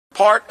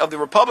Part of the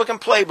Republican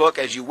playbook,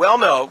 as you well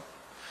know,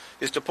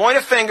 is to point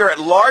a finger at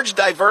large,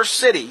 diverse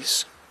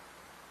cities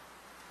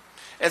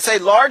and say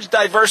large,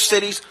 diverse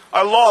cities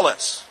are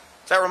lawless.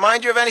 Does that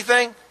remind you of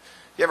anything?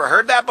 You ever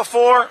heard that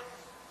before?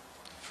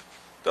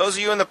 Those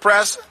of you in the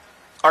press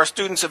are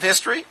students of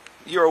history.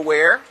 You're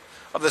aware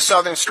of the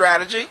Southern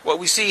strategy. What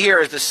we see here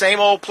is the same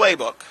old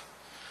playbook,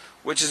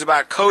 which is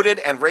about coded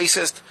and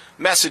racist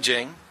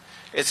messaging.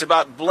 It's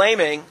about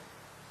blaming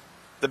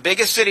the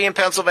biggest city in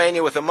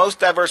Pennsylvania with the most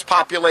diverse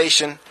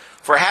population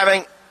for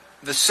having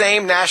the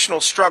same national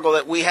struggle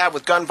that we have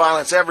with gun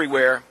violence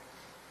everywhere,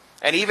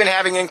 and even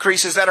having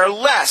increases that are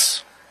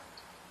less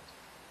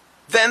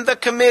than the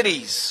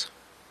committee's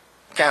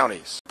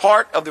counties.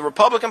 Part of the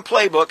Republican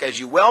playbook, as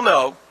you well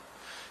know,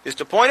 is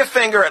to point a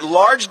finger at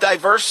large,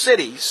 diverse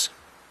cities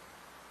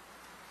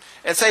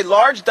and say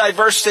large,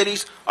 diverse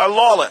cities are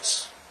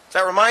lawless. Does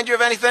that remind you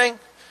of anything?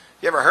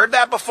 You ever heard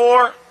that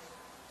before?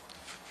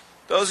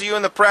 Those of you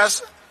in the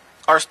press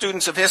are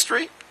students of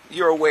history.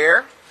 You're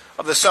aware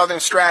of the Southern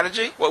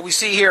strategy. What we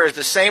see here is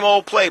the same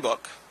old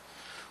playbook,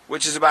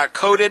 which is about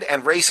coded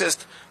and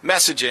racist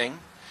messaging.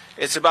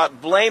 It's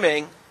about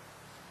blaming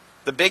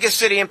the biggest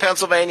city in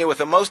Pennsylvania with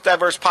the most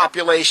diverse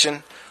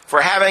population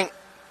for having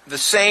the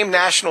same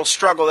national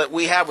struggle that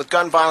we have with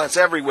gun violence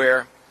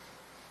everywhere,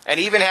 and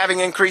even having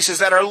increases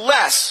that are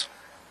less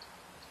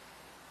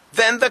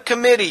than the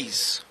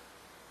committee's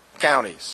counties.